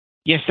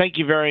Yes, thank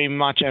you very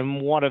much.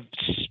 And what a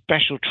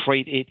special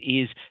treat it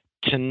is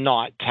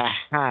tonight to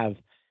have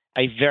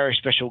a very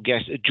special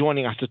guest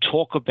joining us to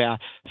talk about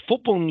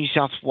Football New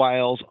South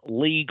Wales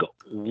League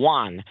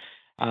One.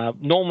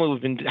 Normally,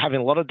 we've been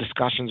having a lot of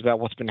discussions about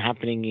what's been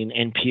happening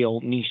in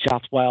NPL New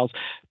South Wales,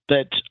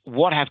 but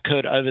what have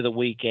occurred over the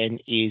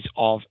weekend is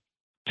of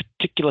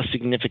particular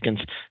significance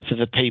for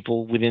the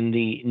people within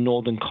the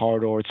Northern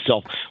Corridor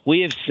itself.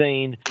 We have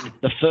seen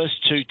the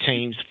first two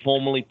teams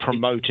formally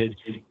promoted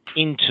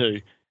into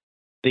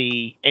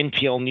the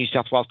NPL New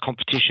South Wales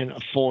competition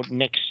for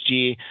next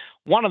year.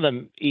 One of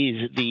them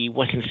is the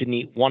Western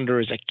Sydney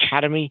Wanderers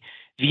Academy.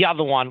 The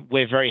other one,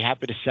 we're very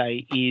happy to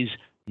say, is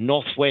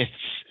Northwest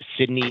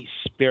Sydney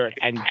Spirit.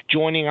 And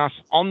joining us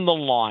on the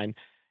line,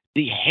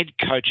 the head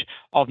coach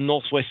of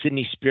Northwest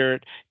Sydney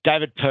Spirit,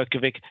 David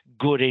Perkovic.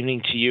 Good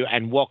evening to you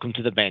and welcome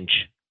to the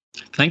bench.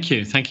 Thank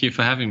you. Thank you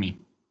for having me.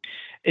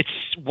 It's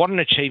what an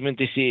achievement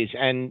this is.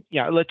 And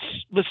let's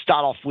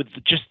start off with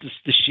just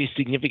the sheer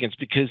significance,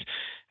 because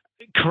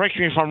correct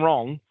me if I'm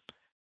wrong,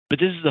 but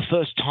this is the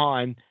first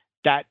time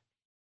that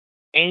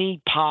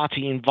any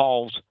party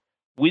involved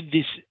with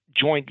this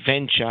joint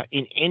venture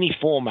in any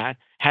format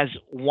has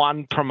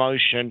won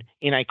promotion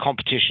in a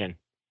competition.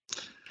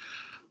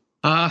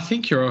 I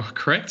think you're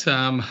correct.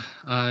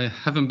 I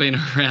haven't been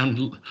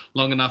around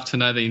long enough to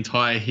know the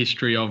entire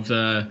history of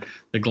the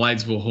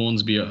Gladesville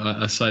Hornsby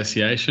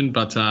Association,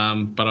 but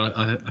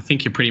I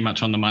think you're pretty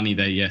much on the money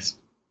there, yes.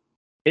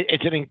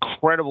 It's an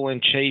incredible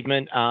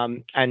achievement,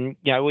 and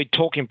we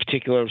talk in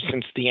particular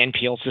since the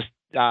NPL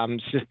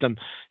system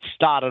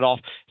started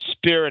off.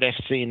 Spirit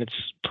FC in its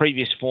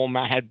previous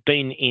format had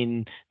been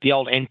in the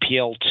old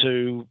NPL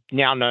 2,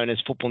 now known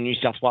as Football New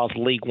South Wales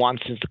League One,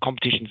 since the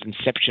competition's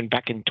inception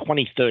back in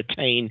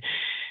 2013.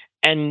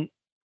 And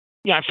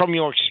from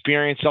your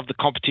experience of the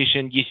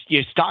competition,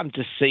 you're starting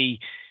to see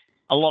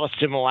a lot of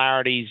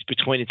similarities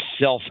between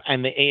itself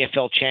and the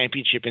EFL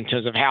Championship in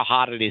terms of how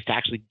hard it is to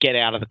actually get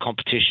out of the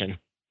competition.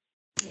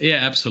 Yeah,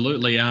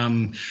 absolutely.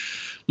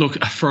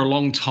 Look, for a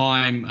long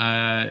time,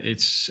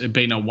 it's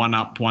been a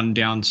one-up,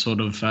 one-down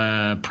sort of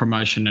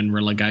promotion and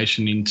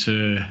relegation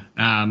into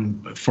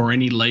for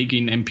any league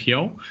in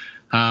NPL.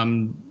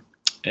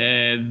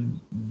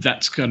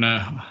 That's going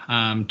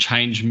to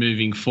change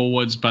moving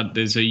forwards, but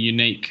there's a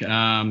unique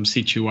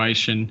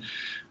situation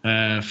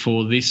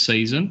for this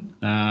season,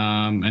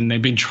 and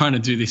they've been trying to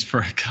do this for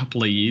a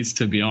couple of years,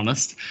 to be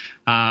honest.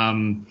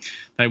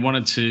 They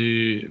wanted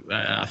to,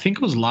 I think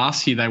it was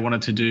last year, they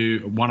wanted to do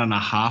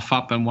 1.5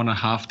 up and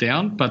 1.5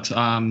 down. But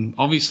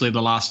obviously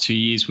the last 2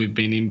 years we've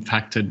been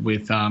impacted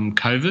with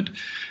COVID,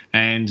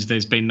 and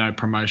there's been no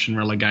promotion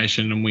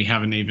relegation, and we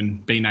haven't even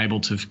been able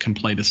to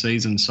complete a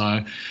season.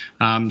 So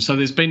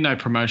there's been no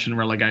promotion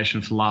relegation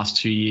for the last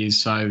 2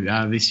 years. So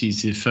this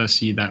is the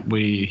first year that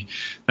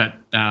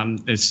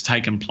it's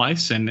taken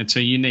place, and it's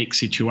a unique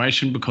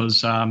situation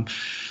because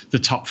the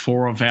top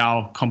 4 of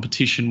our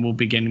competition will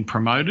be getting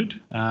promoted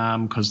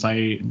because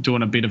they're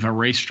doing a bit of a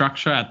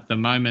restructure at the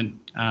moment.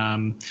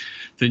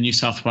 The New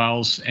South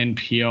Wales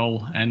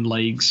NPL and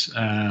leagues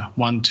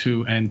 1,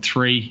 2 and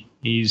 3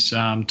 is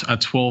a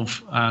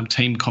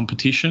 12-team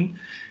competition,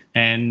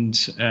 and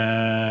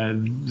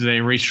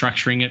they're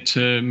restructuring it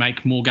to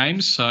make more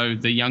games. So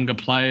the younger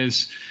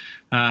players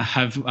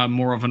have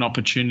more of an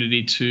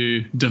opportunity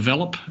to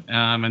develop,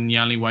 and the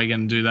only way you're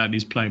going to do that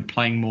is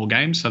playing more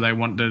games. So they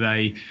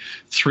wanted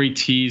 3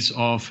 tiers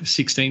of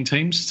 16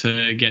 teams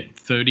to get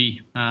 30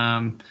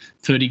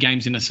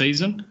 games in a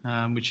season,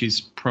 which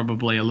is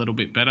probably a little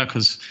bit better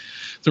because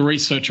the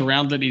research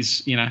around it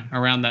is,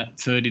 around that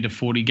 30 to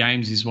 40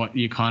 games is what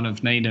you kind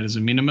of need as a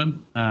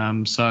minimum.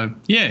 So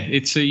yeah,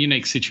 it's a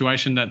unique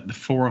situation that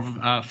 4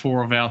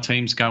 of our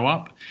teams go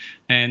up.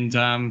 And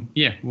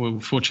we're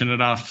fortunate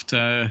enough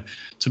to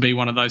be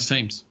one of those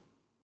teams.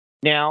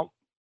 Now,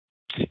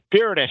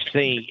 Spirit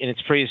FC in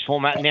its previous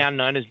format, now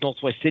known as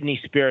Northwest Sydney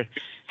Spirit,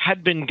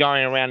 had been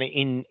going around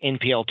in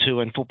NPL 2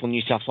 and Football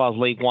New South Wales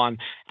League 1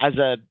 as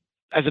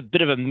a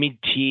bit of a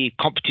mid-tier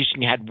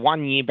competition. You had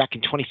 1 year back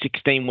in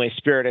 2016 where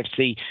Spirit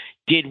FC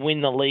did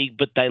win the league,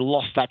 but they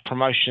lost that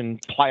promotion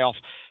playoff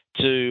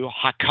to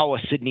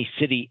Hakoah Sydney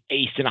City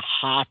East in a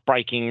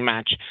heartbreaking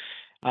match.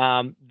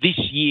 This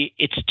year,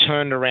 it's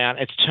turned around.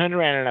 It's turned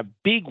around in a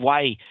big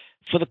way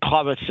for the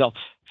club itself.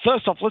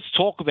 First off, let's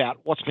talk about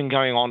what's been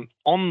going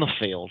on the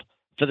field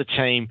for the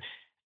team.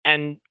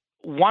 And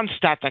one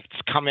stat that's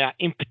come out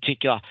in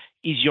particular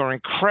is your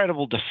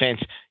incredible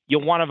defence. You're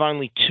one of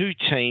only 2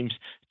 teams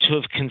to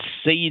have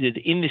conceded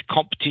in this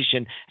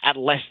competition at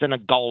less than a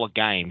goal a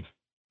game.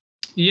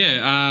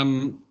 Yeah,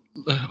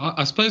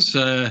 I suppose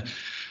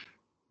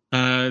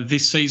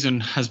this season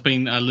has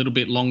been a little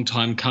bit long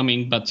time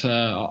coming, but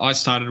I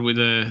started with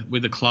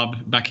a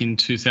club back in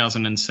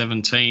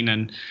 2017,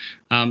 and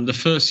the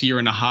first year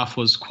and a half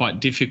was quite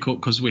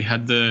difficult because we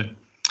had the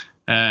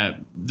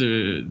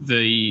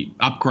the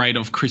upgrade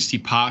of Christie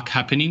Park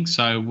happening.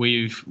 So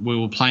we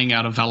were playing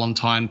out of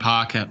Valentine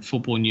Park at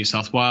Football New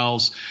South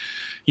Wales.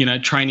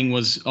 Training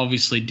was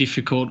obviously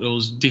difficult. It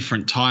was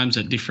different times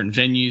at different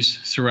venues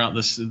throughout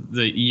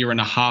the year and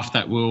a half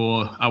that we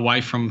were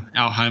away from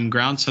our home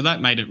ground. So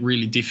that made it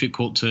really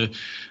difficult to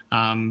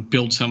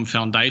build some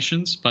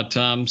foundations. But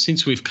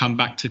since we've come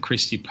back to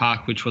Christie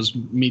Park, which was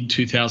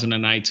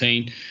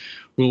mid-2018,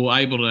 we were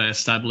able to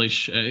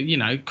establish,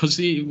 because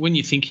when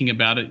you're thinking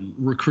about it,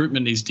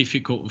 recruitment is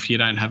difficult if you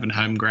don't have a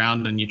home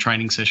ground and your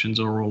training sessions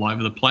are all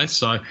over the place.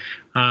 So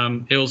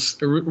it was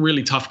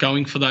really tough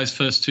going for those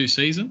first 2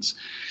 seasons.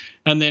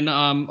 And then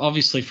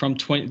obviously from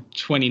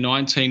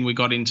 2019, we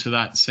got into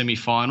that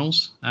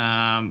semi-finals.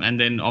 And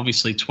then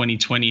obviously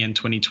 2020 and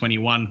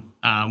 2021,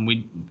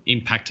 we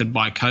impacted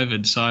by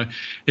COVID. So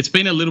it's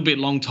been a little bit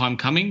long time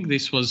coming.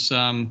 This was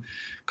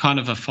kind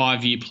of a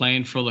 5-year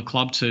plan for the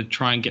club to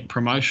try and get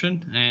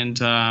promotion.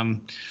 And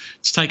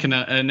it's taken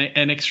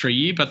an extra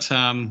year. But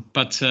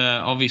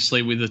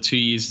obviously with the 2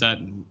 years that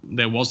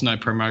there was no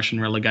promotion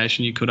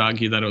relegation, you could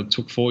argue that it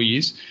took 4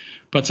 years.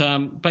 But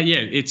yeah,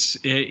 it's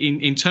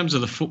in terms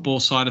of the football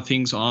side of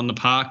things on the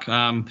park.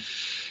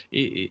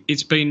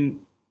 It's been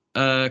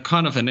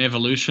kind of an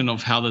evolution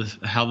of how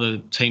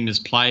the team has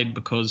played,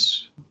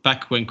 because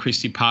back when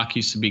Christie Park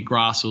used to be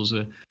grass, it was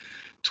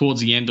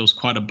towards the end it was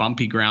quite a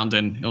bumpy ground,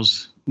 and it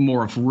was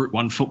more of Route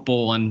 1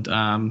 football, and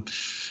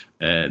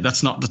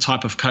that's not the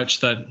type of coach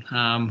that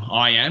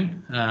I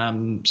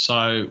am.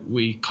 So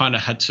we kind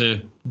of had to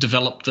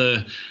develop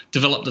the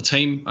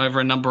team over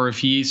a number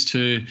of years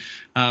to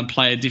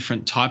play a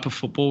different type of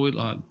football.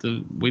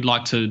 We'd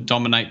like to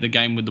dominate the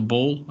game with the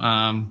ball.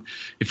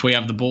 If we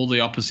have the ball,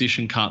 the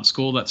opposition can't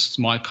score. That's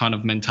my kind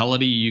of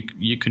mentality.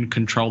 You can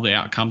control the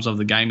outcomes of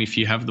the game if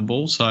you have the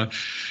ball. So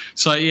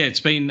yeah, it's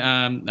been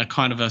a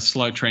kind of a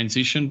slow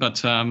transition,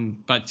 but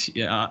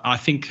I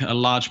think a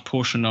large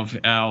portion of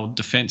our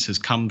defence has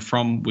come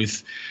from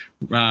with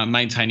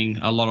maintaining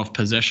a lot of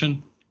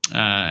possession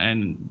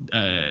and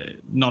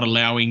not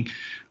allowing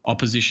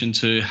opposition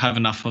to have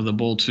enough of the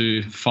ball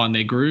to find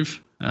their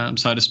groove,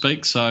 so to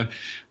speak. So,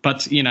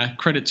 but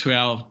credit to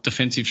our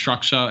defensive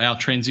structure. Our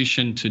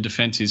transition to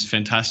defence is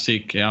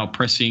fantastic. Our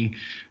pressing,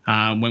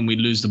 when we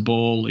lose the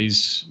ball,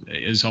 is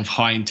of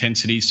high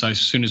intensity. So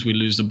as soon as we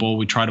lose the ball,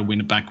 we try to win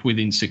it back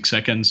within 6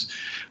 seconds,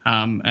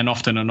 and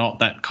often or not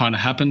that kind of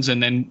happens.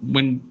 And then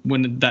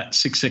when that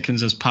 6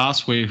 seconds has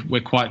passed,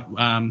 we're quite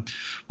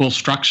well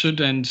structured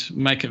and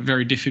make it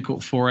very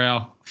difficult for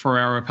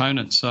our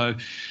opponents. So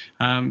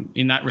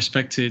in that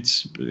respect,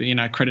 it's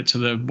credit to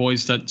the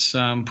boys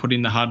that put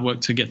in the hard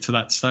work to get to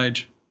that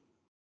stage.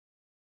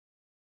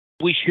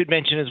 We should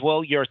mention as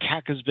well, your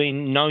attack has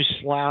been no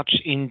slouch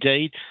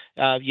indeed.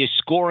 You're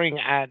scoring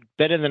at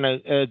better than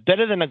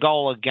a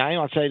goal a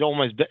game. I'd say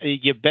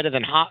you're better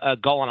than a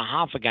goal and a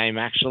half a game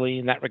actually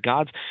in that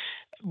regards.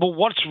 But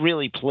what's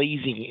really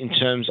pleasing in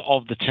terms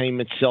of the team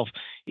itself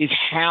is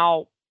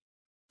how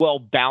well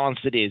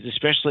balanced it is,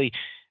 especially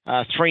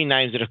 3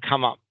 names that have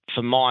come up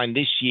for mine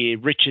this year: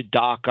 Richard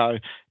Darko,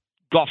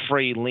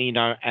 Godfrey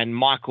Lino, and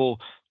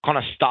Michael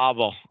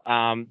Conestable.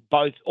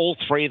 All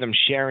 3 of them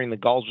sharing the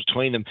goals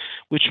between them,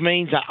 which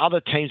means that other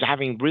teams are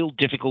having real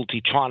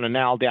difficulty trying to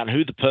nail down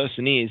who the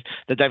person is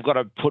that they've got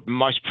to put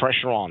most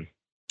pressure on.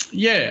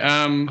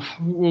 Yeah,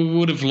 we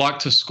would have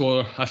liked to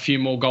score a few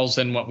more goals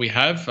than what we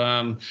have.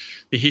 The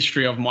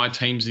history of my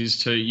teams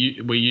is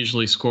we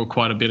usually score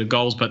quite a bit of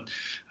goals, but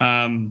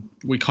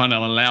we kind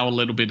of allow a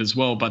little bit as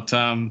well. But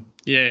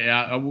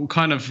yeah, we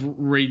kind of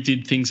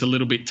redid things a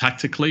little bit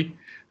tactically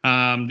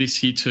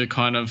this year to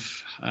kind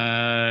of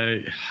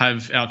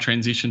have our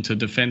transition to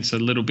defence a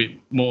little bit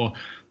more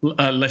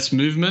less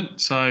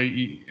movement. So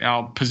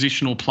our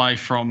positional play,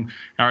 from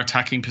our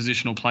attacking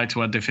positional play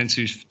to our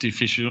defensive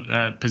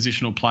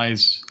positional play,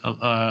 is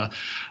a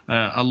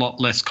lot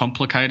less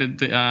complicated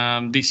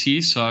this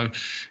year. So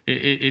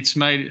it's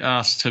made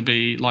us to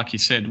be, like you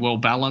said, well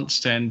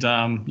balanced, and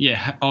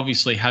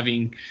obviously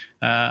having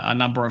a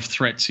number of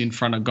threats in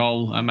front of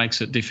goal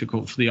makes it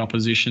difficult for the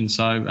opposition.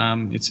 So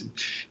it's,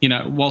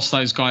 whilst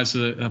those guys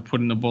are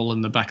putting the ball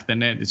in the back of the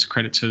net, it's a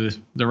credit to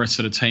the rest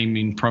of the team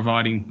in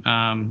providing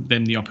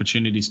them the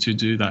opportunities to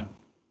do that.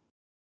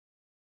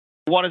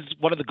 What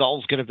are the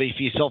goals going to be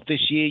for yourself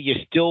this year?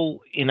 You're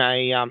still in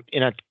a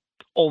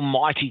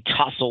almighty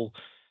tussle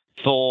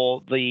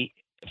for the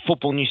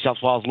Football New South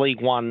Wales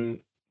League One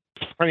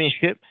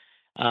Premiership.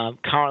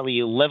 Currently,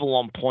 you're level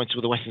on points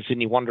with the Western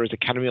Sydney Wanderers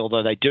Academy,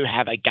 although they do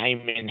have a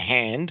game in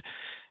hand.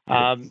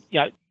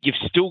 You've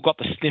still got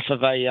the sniff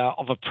of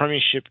a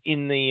premiership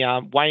in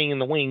the waiting in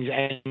the wings,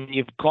 and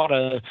you've got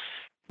a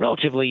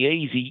relatively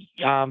easy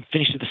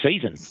finish to the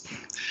season.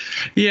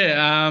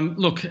 Yeah,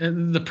 look,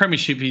 the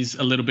premiership is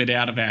a little bit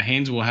out of our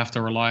hands. We'll have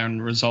to rely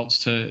on results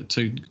to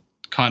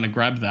kind of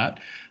grab that.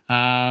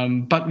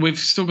 But we've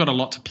still got a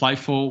lot to play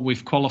for.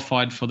 We've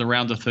qualified for the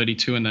round of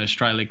 32 in the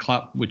Australia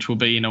Cup, which will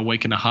be in a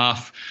week and a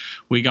half.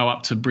 We go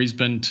up to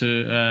Brisbane,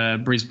 to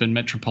Brisbane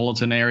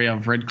metropolitan area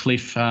of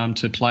Redcliffe,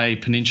 to play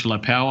Peninsula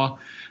Power.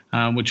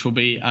 which will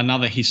be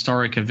another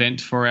historic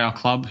event for our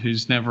club,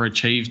 who's never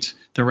achieved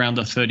the round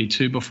of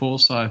 32 before.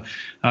 So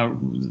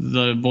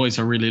the boys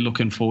are really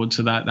looking forward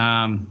to that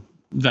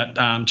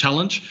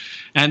challenge.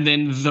 And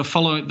then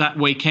that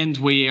weekend,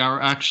 we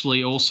are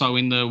actually also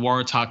in the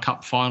Waratah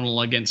Cup final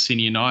against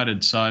Sydney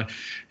United. So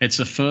it's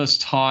the first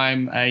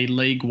time a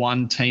League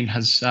One team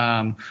has,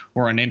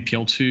 or an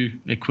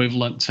NPL2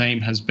 equivalent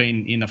team has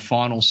been in a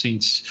final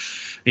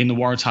in the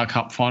Waratah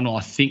Cup final,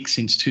 I think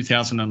since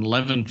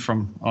 2011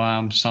 from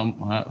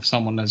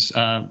someone has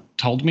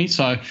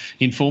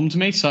informed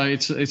me. So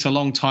it's a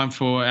long time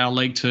for our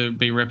league to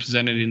be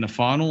represented in the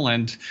final,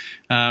 and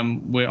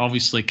we're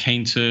obviously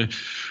keen to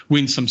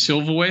win some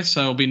silverware.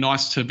 So it'll be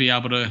nice to be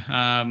able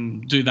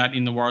to do that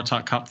in the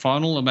Waratah Cup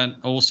final.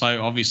 And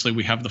also, obviously,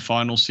 we have the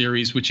final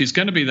series, which is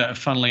going to be,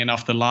 funnily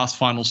enough, the last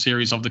final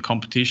series of the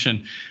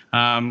competition,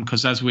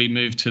 because as we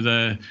move to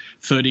the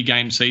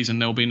 30-game season,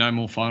 there'll be no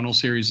more final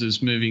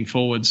series moving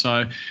forward.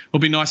 So it'll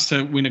be nice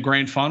to win a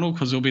grand final,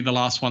 because it'll be the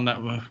last one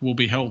that will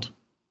be held.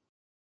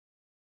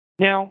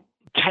 Now,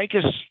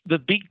 the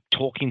big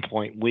talking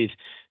point with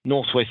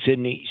Northwest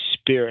Sydney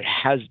Spirit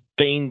has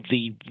been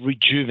the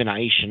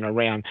rejuvenation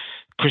around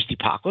Christie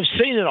Park. We've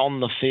seen it on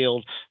the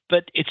field,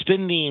 but it's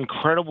been the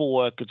incredible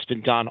work that's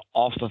been done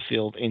off the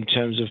field in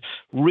terms of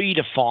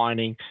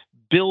redefining,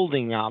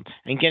 building up,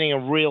 and getting a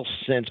real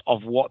sense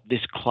of what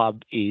this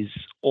club is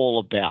all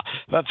about.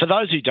 But for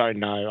those who don't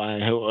know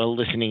and who are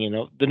listening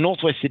in, the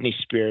Northwest Sydney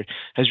Spirit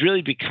has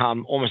really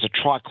become almost a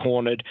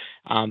tri-cornered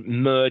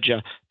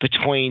merger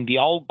between the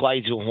old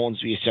Gladesville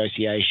Hornsby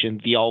Association,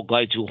 the old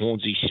Gladesville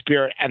Hornsby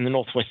Spirit, and the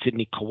Northwest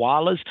Sydney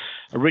Koalas.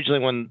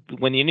 Originally,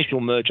 when the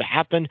initial merger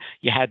happened,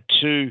 you had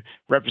two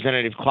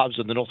representative clubs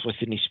of the Northwest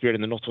Sydney Spirit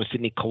and the Northwest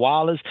Sydney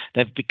Koalas.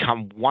 They've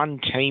become one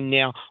team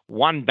now,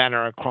 one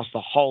banner across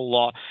the whole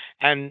lot.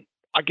 And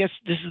I guess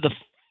this is the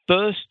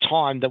first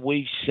time that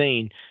we've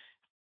seen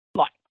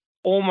like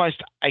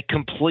almost a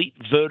complete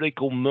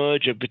vertical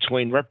merger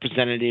between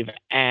representative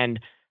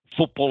and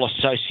football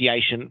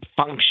association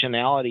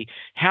functionality.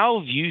 How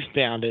have you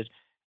found it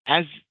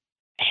as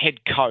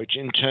head coach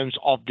in terms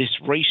of this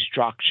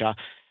restructure,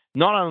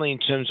 not only in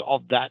terms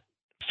of that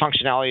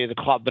functionality of the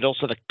club, but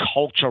also the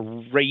culture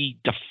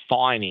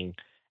redefining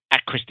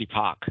at Christie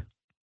Park?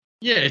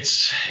 Yeah,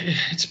 it's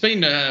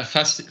been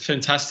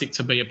fantastic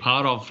to be a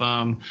part of.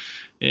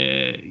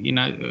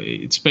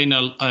 It's been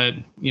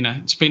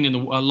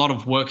a lot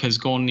of work has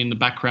gone in the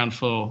background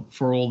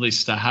for all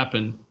this to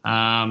happen.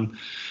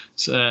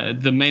 So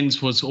the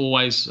men's was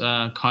always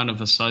kind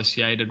of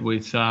associated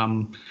with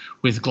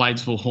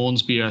Gladesville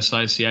Hornsby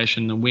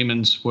Association. The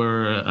women's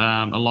were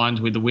aligned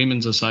with the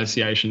Women's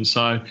Association.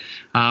 So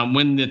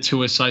when the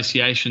two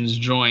associations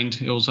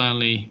joined, it was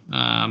only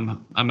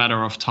a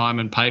matter of time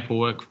and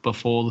paperwork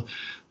before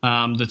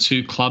the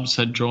two clubs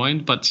had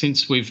joined. But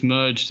since we've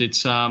merged,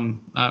 it's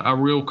a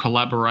real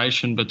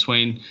collaboration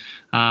between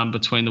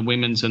the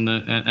women's and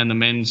the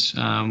men's.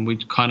 We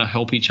kind of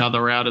help each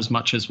other out as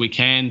much as we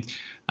can.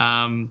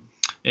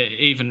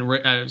 Even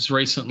as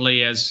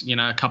recently as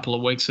a couple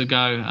of weeks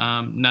ago,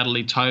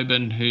 Natalie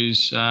Tobin,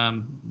 who's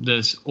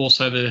there's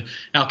also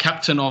our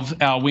captain of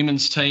our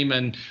women's team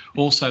and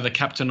also the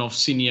captain of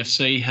Sydney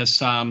FC,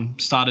 has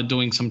started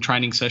doing some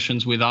training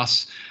sessions with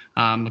us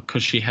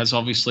because she has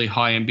obviously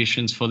high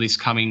ambitions for this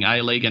coming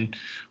A-League, and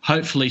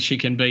hopefully she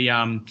can be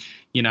a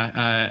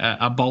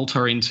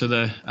bolter into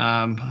the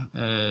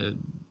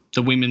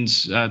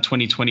women's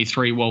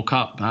 2023 World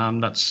Cup.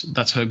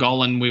 That's her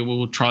goal, and we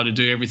will try to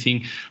do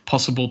everything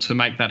possible to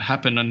make that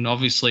happen. And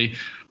obviously,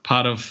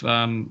 part of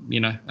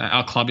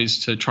our club is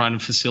to try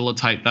and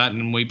facilitate that,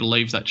 and we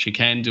believe that she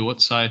can do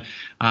it. So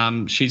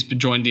she's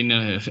joined in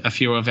a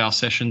few of our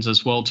sessions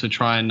as well to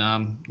try and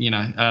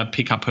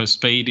pick up her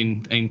speed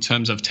in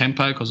terms of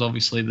tempo, because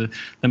obviously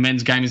the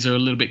men's games are a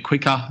little bit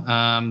quicker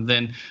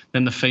than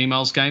the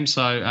females' game.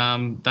 So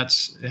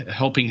that's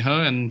helping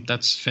her, and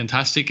that's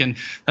fantastic. And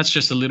that's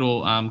just a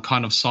little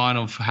kind of sign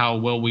of how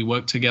well we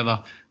work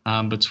together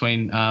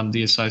between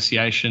the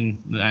association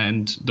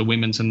and the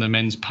women's and the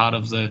men's part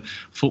of the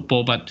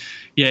football. But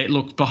yeah,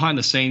 look, behind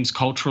the scenes,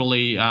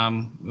 culturally,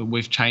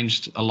 we've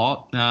changed a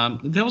lot.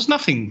 There was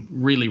nothing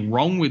really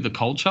wrong with the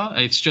culture.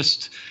 It's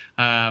just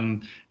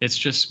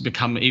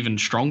become even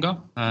stronger,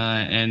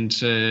 now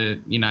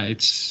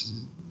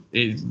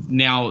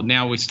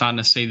we're starting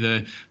to see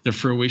the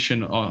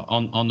fruition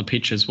on the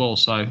pitch as well.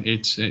 So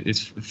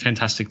it's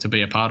fantastic to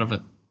be a part of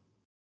it.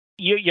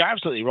 You're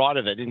absolutely right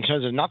of it in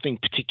terms of nothing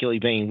particularly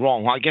being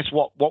wrong. I guess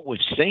what we've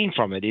seen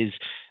from it is,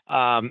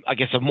 a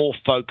more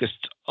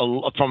focused,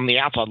 from the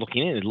outside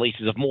looking in at least,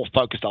 is a more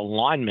focused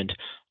alignment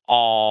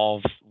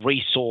of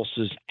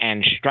resources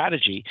and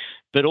strategy,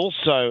 but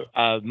also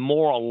a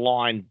more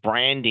aligned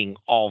branding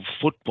of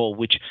football,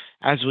 which,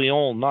 as we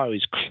all know,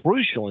 is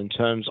crucial in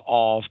terms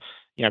of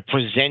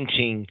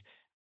presenting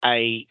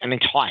an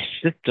entire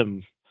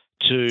system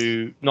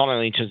to not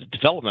only in terms of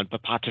development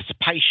but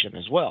participation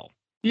as well.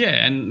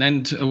 Yeah,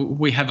 and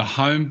we have a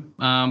home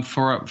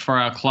for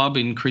our club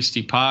in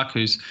Christie Park,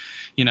 who's,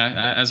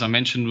 as I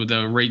mentioned, with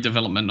the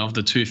redevelopment of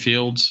the two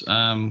fields, we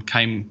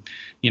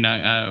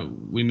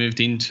moved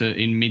in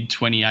mid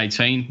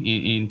 2018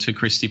 into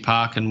Christie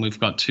Park, and we've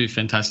got two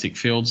fantastic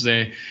fields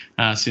there,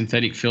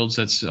 synthetic fields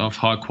that's of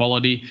high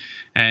quality,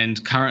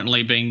 and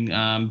currently being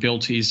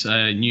built is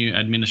a new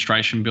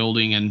administration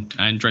building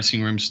and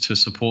dressing rooms to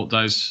support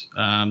those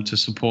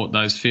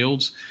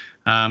fields.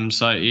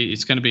 So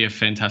it's going to be a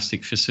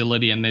fantastic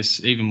facility, and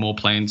there's even more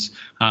plans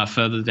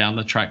further down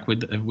the track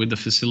with the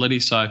facility.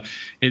 So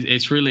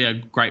it's really a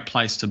great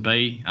place to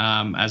be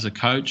as a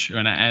coach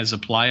and as a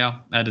player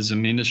and as an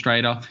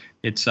administrator.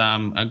 It's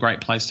a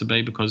great place to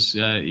be because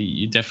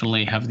you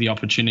definitely have the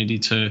opportunity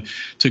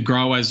to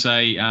grow as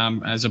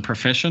a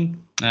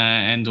profession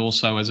and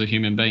also as a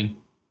human being.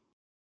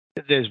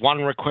 There's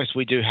one request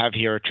we do have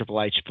here at Triple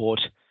H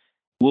Sport.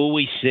 Will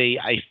we see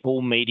a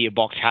full media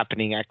box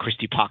happening at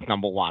Christie Park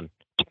number 1?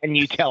 Can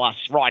you tell us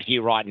right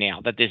here, right now,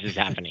 that this is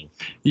happening?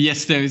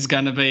 Yes, there is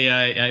going to be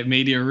a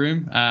media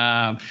room,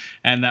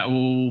 and that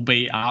will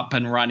be up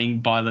and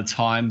running by the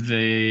time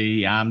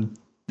the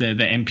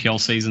NPL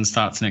season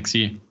starts next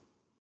year.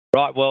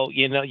 Right. Well,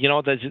 you know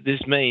what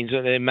this means.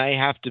 There may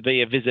have to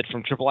be a visit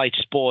from Triple H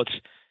Sports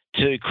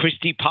to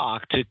Christie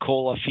Park to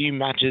call a few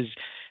matches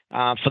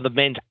for the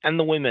men's and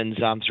the women's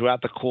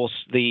throughout the course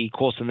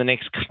of the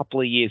next couple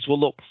of years. Well,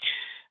 look,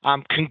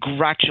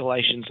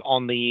 congratulations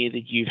on the year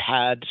that you've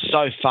had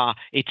so far.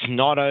 It's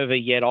not over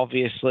yet,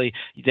 obviously.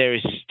 There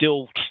is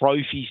still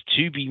trophies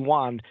to be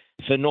won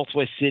for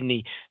Northwest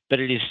Sydney, but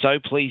it is so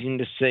pleasing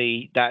to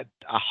see that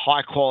a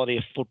high quality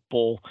of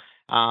football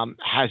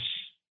has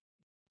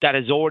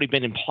already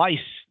been in place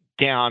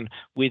down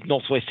with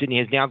Northwest Sydney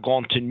has now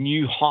gone to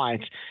new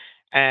heights,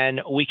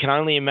 and we can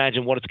only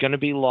imagine what it's going to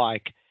be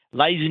like.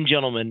 Ladies and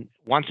gentlemen,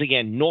 once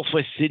again,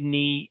 Northwest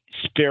Sydney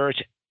Spirit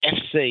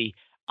FC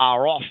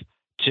are off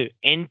to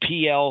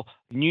NPL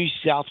New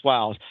South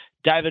Wales.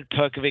 David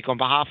Perkovic, on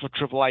behalf of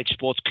Triple H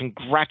Sports,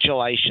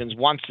 congratulations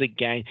once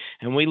again,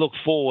 and we look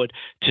forward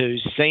to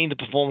seeing the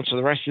performance for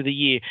the rest of the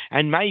year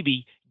and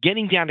maybe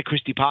getting down to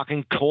Christie Park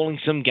and calling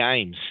some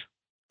games.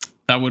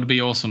 That would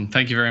be awesome.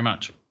 Thank you very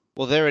much.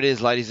 Well, there it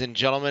is, ladies and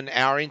gentlemen,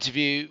 our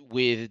interview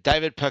with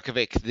David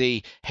Perkovic,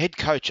 the head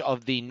coach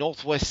of the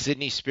Northwest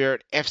Sydney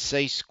Spirit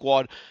FC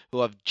squad, who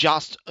have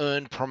just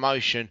earned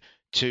promotion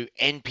to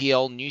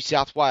NPL New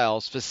South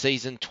Wales for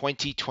season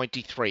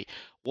 2023.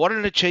 What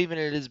an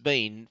achievement it has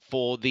been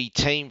for the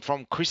team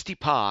from Christie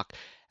Park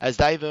as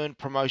they've earned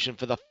promotion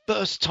for the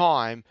first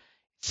time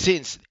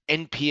since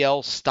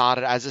NPL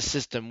started as a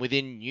system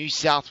within New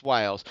South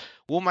Wales.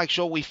 We'll make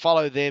sure we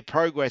follow their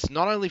progress,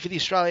 not only for the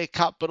Australia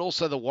Cup, but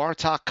also the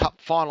Waratah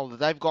Cup final that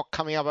they've got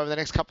coming up over the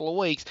next couple of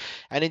weeks,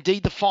 and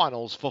indeed the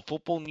finals for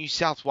Football New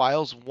South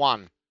Wales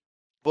 1.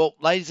 Well,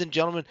 ladies and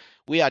gentlemen,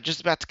 we are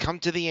just about to come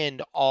to the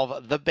end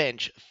of The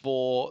Bench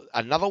for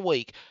another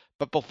week,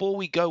 but before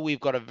we go, we've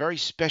got a very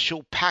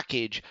special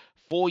package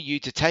for you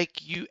to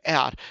take you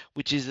out,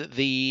 which is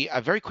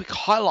a very quick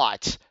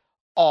highlight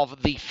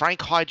of the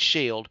Frank Hyde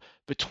Shield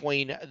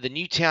between the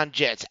Newtown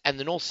Jets and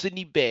the North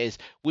Sydney Bears,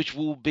 which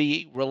will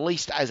be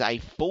released as a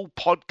full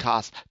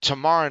podcast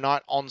tomorrow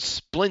night on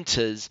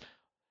Splinters.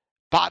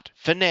 But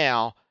for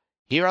now,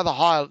 here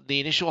are the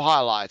initial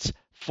highlights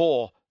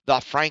for the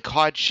Frank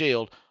Hyde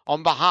Shield.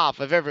 On behalf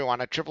of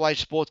everyone at Triple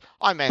H Sports,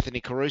 I'm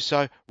Anthony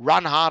Caruso.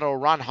 Run hard or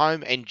run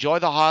home. Enjoy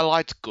the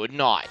highlights. Good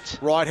night.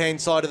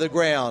 Right-hand side of the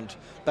ground.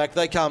 Back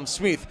they come.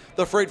 Smith,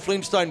 the Fred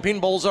Flintstone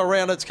pinballs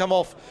around. It's come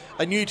off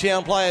a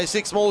Newtown player.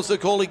 6 more is the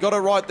call. He got it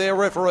right there,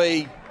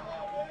 referee.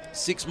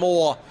 6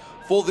 more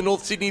for the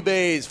North Sydney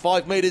Bears.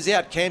 5 metres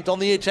out, camped on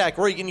the attack.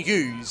 Regan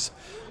Hughes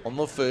on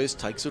the first,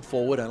 takes it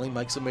forward, only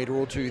makes a metre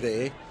or two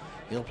there.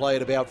 He'll play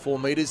it about 4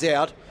 metres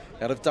out.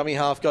 Out of dummy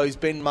half goes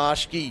Ben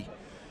Marshke.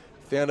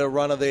 Found a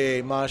runner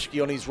there,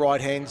 Marshke on his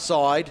right-hand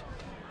side.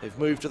 They've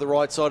moved to the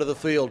right side of the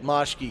field.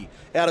 Marshke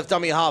out of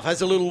dummy half,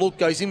 has a little look,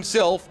 goes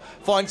himself,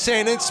 finds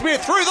Sandon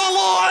Smith through the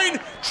line.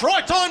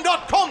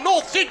 Trytime.com,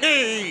 North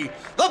Sydney.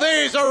 The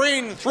Bears are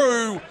in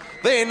through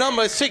their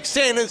number 6,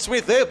 Sandon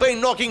Smith. They've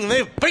been knocking,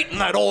 they've beaten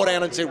that all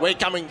down and said, we're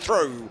coming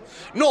through.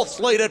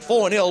 North's lead at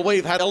 4-0.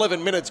 We've had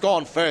 11 minutes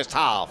gone first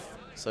half.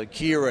 So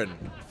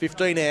Kieran,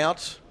 15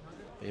 out.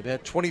 They're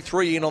about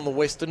 23 in on the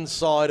western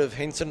side of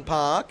Henson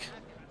Park.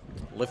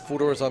 Left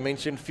footer, as I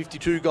mentioned,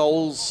 52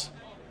 goals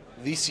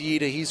this year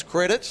to his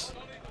credit.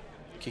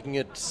 Kicking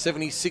at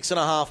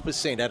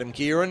 76.5%. Adam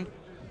Kieran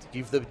to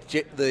give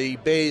the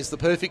Bears the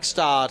perfect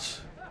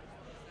start.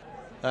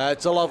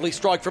 It's a lovely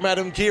strike from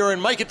Adam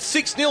Kieran. Make it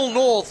 6-0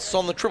 Norths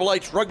on the Triple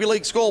H Rugby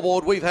League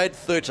scoreboard. We've had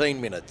 13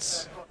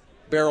 minutes.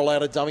 Barrel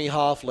out of dummy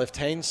half,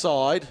 left-hand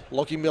side.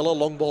 Lockie Miller,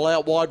 long ball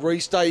out wide.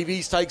 Rhys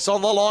Davies takes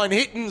on the line.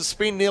 Hit and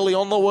spin nearly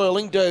on the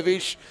whirling.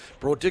 Dervish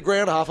brought to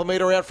ground, half a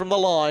metre out from the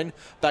line.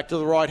 Back to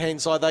the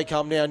right-hand side they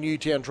come now.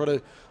 Newtown trying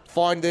to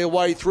find their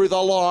way through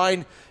the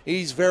line.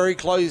 He's very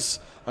close.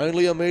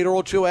 Only a metre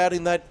or two out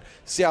in that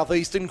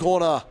southeastern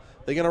corner.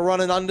 They're going to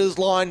run an unders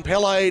line.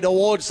 Pele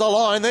towards the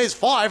line. There's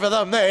 5 of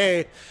them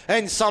there.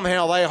 And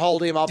somehow they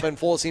hold him up and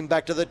force him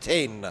back to the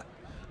 10.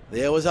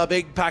 There was a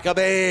big pack of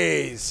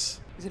bears.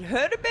 Is it a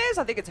herd of bears?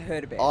 I think it's a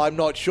herd of bears. I'm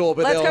not sure,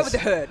 but Let's go with the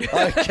herd.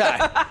 Okay.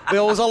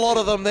 There was a lot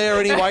of them there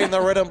anyway in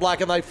the red and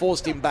black, and they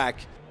forced him back.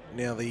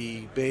 Now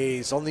the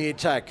Bears on the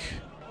attack.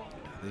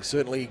 They're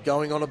certainly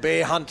going on a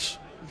bear hunt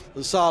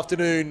this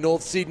afternoon,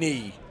 North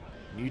Sydney.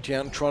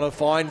 Newtown trying to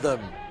find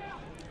them.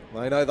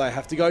 They know they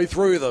have to go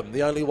through them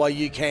the only way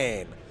you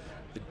can.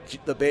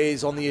 The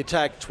Bears on the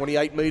attack,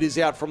 28 metres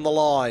out from the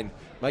line.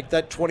 Make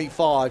that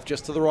 25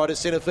 just to the right of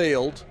centre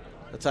field.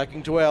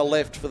 Attacking to our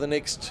left for the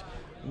next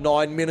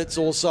 9 minutes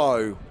or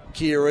so.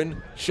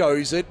 Kieran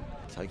shows it.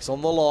 Takes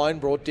on the line,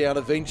 brought down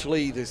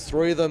eventually. There's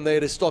 3 of them there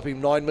to stop him,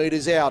 9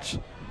 metres out.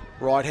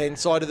 Right hand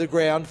side of the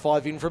ground,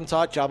 5 in from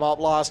touch. Up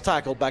last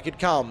tackle, back it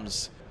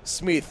comes.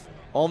 Smith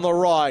on the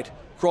right.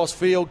 Cross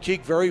field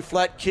kick, very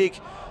flat kick.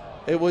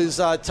 It was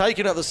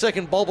taken at the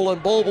second bobble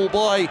and bauble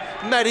by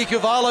Matty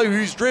Cavallo,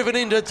 who's driven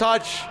into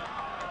touch.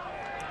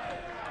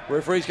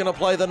 Referee's going to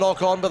play the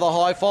knock on, but the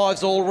high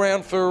fives all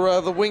round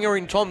for the winger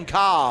in Tom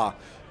Carr.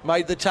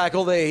 Made the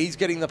tackle there. He's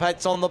getting the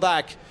pats on the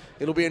back.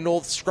 It'll be a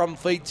North scrum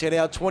feed, 10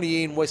 out,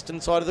 20 in. Western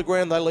side of the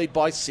ground, they lead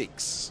by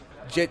 6.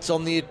 Jets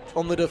on the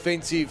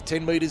defensive,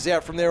 10 metres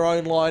out from their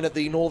own line at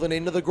the northern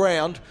end of the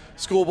ground.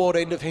 Scoreboard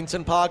end of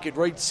Henson Park. It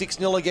reads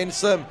 6-0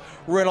 against them.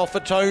 Run off for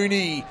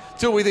Tony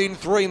to within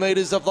 3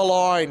 metres of the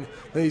line.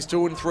 There's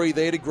 2 and 3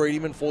 there to greet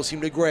him and force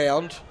him to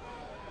ground.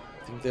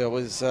 I think there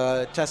was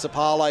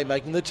Tassapale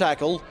making the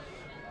tackle.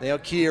 Now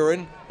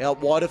Kieran out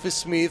wider for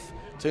Smith.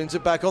 Turns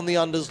it back on the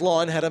unders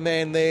line. Had a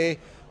man there.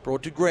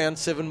 Brought to ground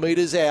 7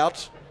 metres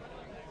out.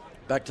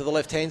 Back to the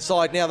left-hand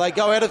side. Now they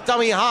go out of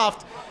dummy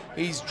half.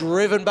 He's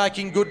driven back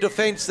in good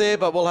defence there,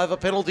 but we'll have a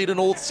penalty to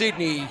North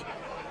Sydney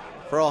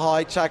for a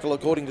high tackle,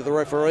 according to the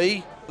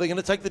referee. They're going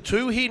to take the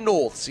 2 here,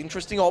 Norths.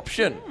 Interesting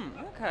option.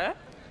 Okay.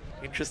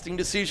 Interesting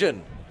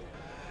decision.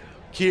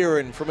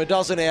 Kieran, from a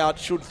dozen out,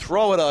 should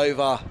throw it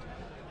over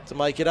to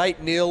make it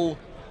 8-0.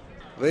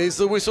 There's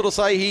the whistle to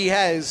say he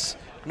has.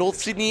 North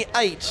Sydney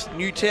 8,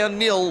 Newtown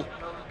 0.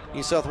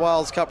 New South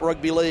Wales Cup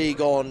Rugby League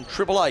on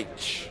Triple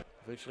H.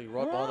 Virtually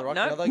right behind the right.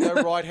 No. Now they go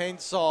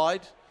right-hand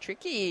side.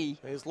 Tricky.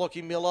 There's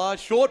Lockie Miller.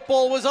 Short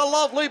ball was a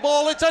lovely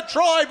ball. It's a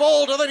try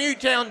ball to the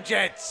Newtown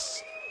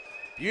Jets.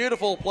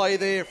 Beautiful play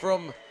there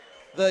from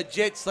the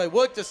Jets. They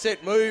worked a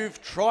set move.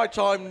 Try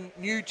time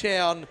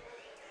Newtown.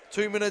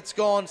 2 minutes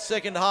gone.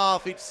 Second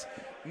half. It's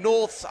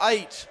North's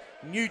 8,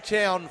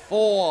 Newtown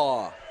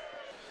 4.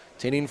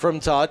 10 in from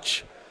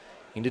touch.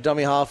 Into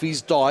dummy half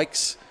is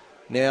Dykes.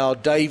 Now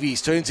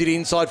Davies turns it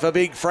inside for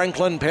big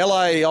Franklin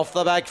Pele off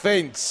the back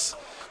fence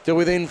to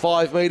within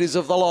 5 metres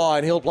of the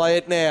line. He'll play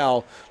it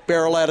now.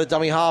 Beryl out of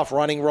dummy half,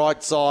 running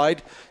right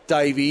side.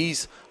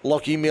 Davies,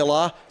 Lockie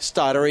Miller,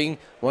 stuttering,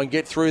 won't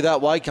get through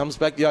that way. Comes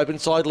back the open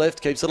side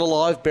left, keeps it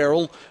alive.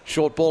 Beryl,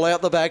 short ball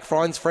out the back,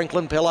 finds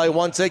Franklin Pele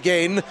once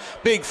again.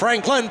 Big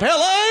Franklin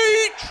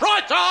Pele,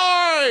 try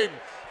time!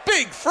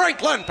 Big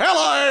Franklin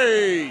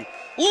Pele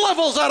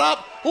levels it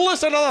up.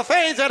 Listen to the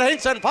fans at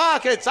Henson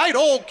Park. It's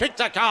 8-all, kick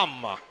to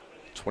come.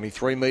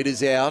 23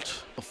 metres out,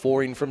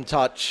 4 in from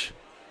touch.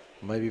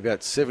 Maybe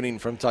about 7 in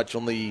from touch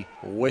on the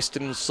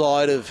western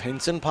side of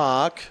Henson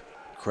Park.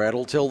 Crowd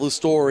will tell the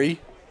story.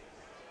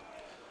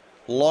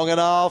 Long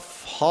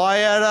enough,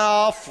 high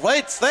enough,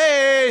 it's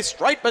there,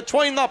 straight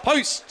between the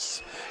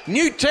posts.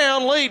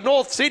 Newtown lead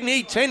North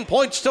Sydney 10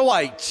 points to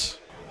 8.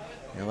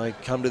 Now they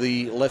come to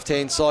the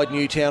left-hand side,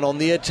 Newtown on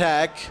the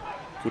attack.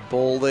 Good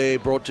ball there,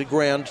 brought to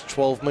ground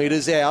 12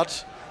 metres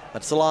out.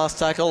 That's the last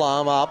tackle,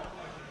 arm up.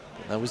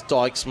 That was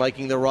Dykes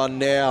making the run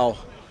now.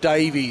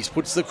 Davies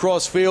puts the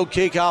cross-field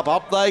kick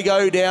up they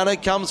go, down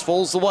it comes,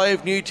 falls the way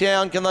of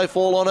Newtown. Can they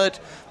fall on it?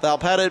 They'll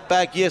pat it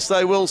back, yes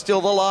they will, still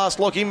the last.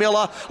 Lockie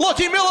Miller,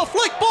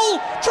 flick ball,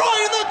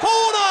 try in the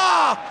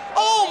corner!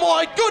 Oh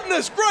my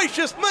goodness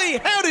gracious me,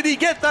 how did he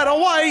get that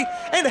away?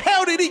 And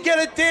how did he get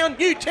it down?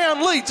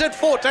 Newtown leads at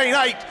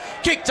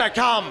 14-8, kick to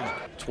come.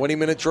 20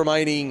 minutes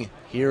remaining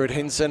here at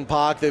Henson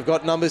Park. They've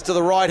got numbers to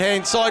the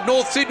right-hand side.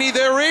 North Sydney,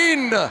 they're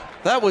in.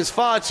 That was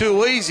far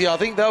too easy. I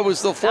think that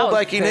was the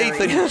fullback in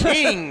Ethan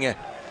King.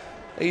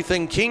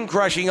 Ethan King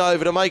crashing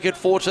over to make it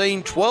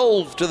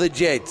 14-12 to the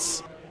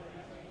Jets.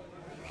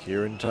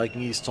 Kieran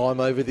taking his time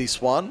over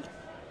this one.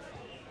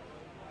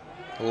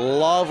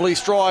 Lovely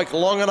strike,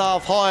 long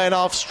enough, high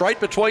enough,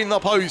 straight between the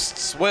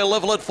posts. We're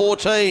level at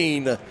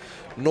 14.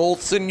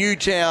 Norths and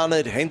Newtown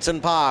at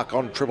Henson Park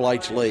on Triple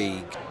H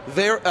League.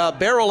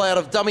 Beryl out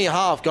of dummy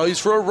half, goes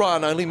for a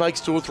run, only makes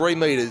 2 or 3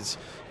 metres.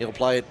 He'll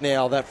play it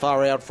now, that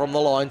far out from the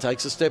line,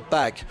 takes a step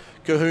back.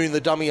 Cahoon,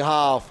 the dummy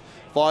half,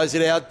 fires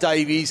it out.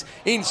 Davies,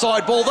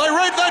 inside ball, they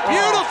read that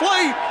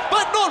beautifully,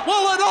 but not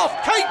well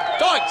enough. Kate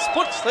Dykes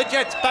puts the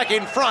Jets back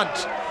in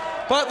front.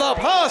 But the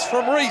pass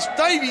from Reece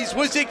Davies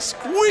was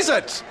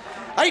exquisite.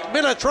 8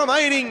 minutes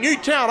remaining,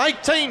 Newtown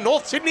 18,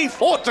 North Sydney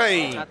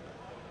 14.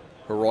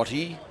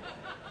 Perotti,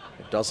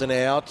 a dozen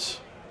out.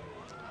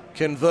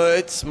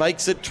 Converts,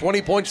 makes it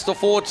 20 points to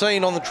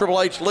 14 on the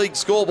Triple H League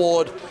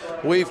scoreboard.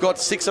 We've got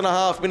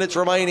 6.5 minutes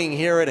remaining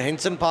here at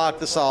Henson Park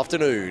this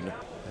afternoon.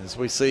 As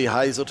we see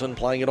Hazelton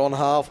playing it on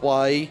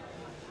halfway.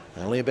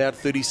 Only about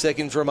 30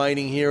 seconds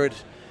remaining here at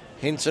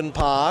Henson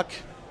Park.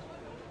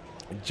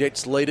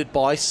 Jets lead it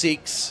by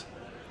 6.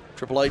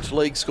 Triple H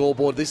League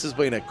scoreboard. This has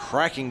been a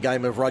cracking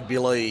game of rugby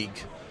league.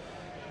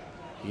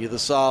 Here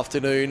this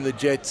afternoon, the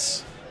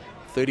Jets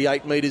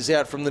 38 metres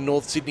out from the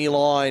North Sydney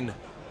line.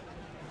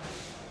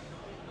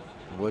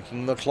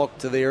 Working the clock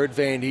to their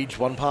advantage.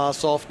 One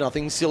pass off,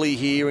 nothing silly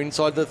here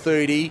inside the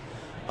 30.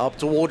 Up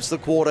towards the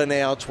quarter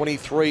now,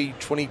 23,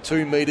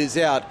 22 metres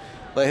out.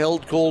 The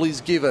held call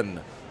is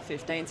given.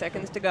 15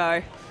 seconds to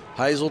go.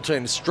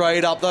 Hazelton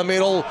straight up the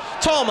middle.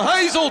 Tom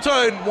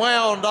Hazelton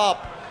wound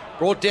up.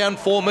 Brought down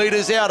 4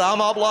 metres out.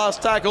 Arm up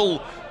last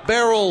tackle.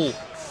 Beryl.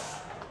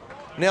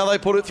 Now they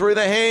put it through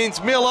the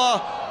hands. Miller.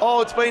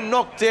 Oh, it's been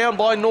knocked down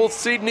by North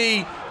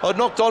Sydney.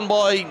 Knocked on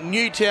by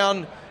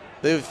Newtown.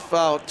 They've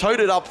towed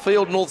it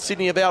upfield, North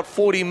Sydney, about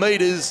 40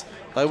 metres.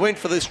 They went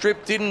for the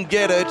strip, didn't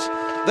get it.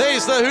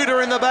 There's the hooter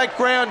in the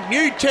background.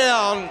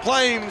 Newtown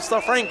claims the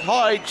Frank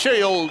Hyde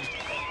Shield.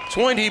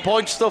 20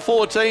 points to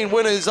 14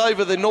 winners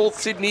over the North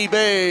Sydney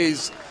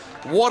Bears.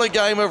 What a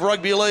game of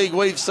rugby league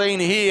we've seen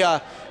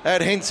here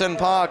at Henson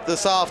Park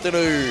this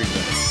afternoon.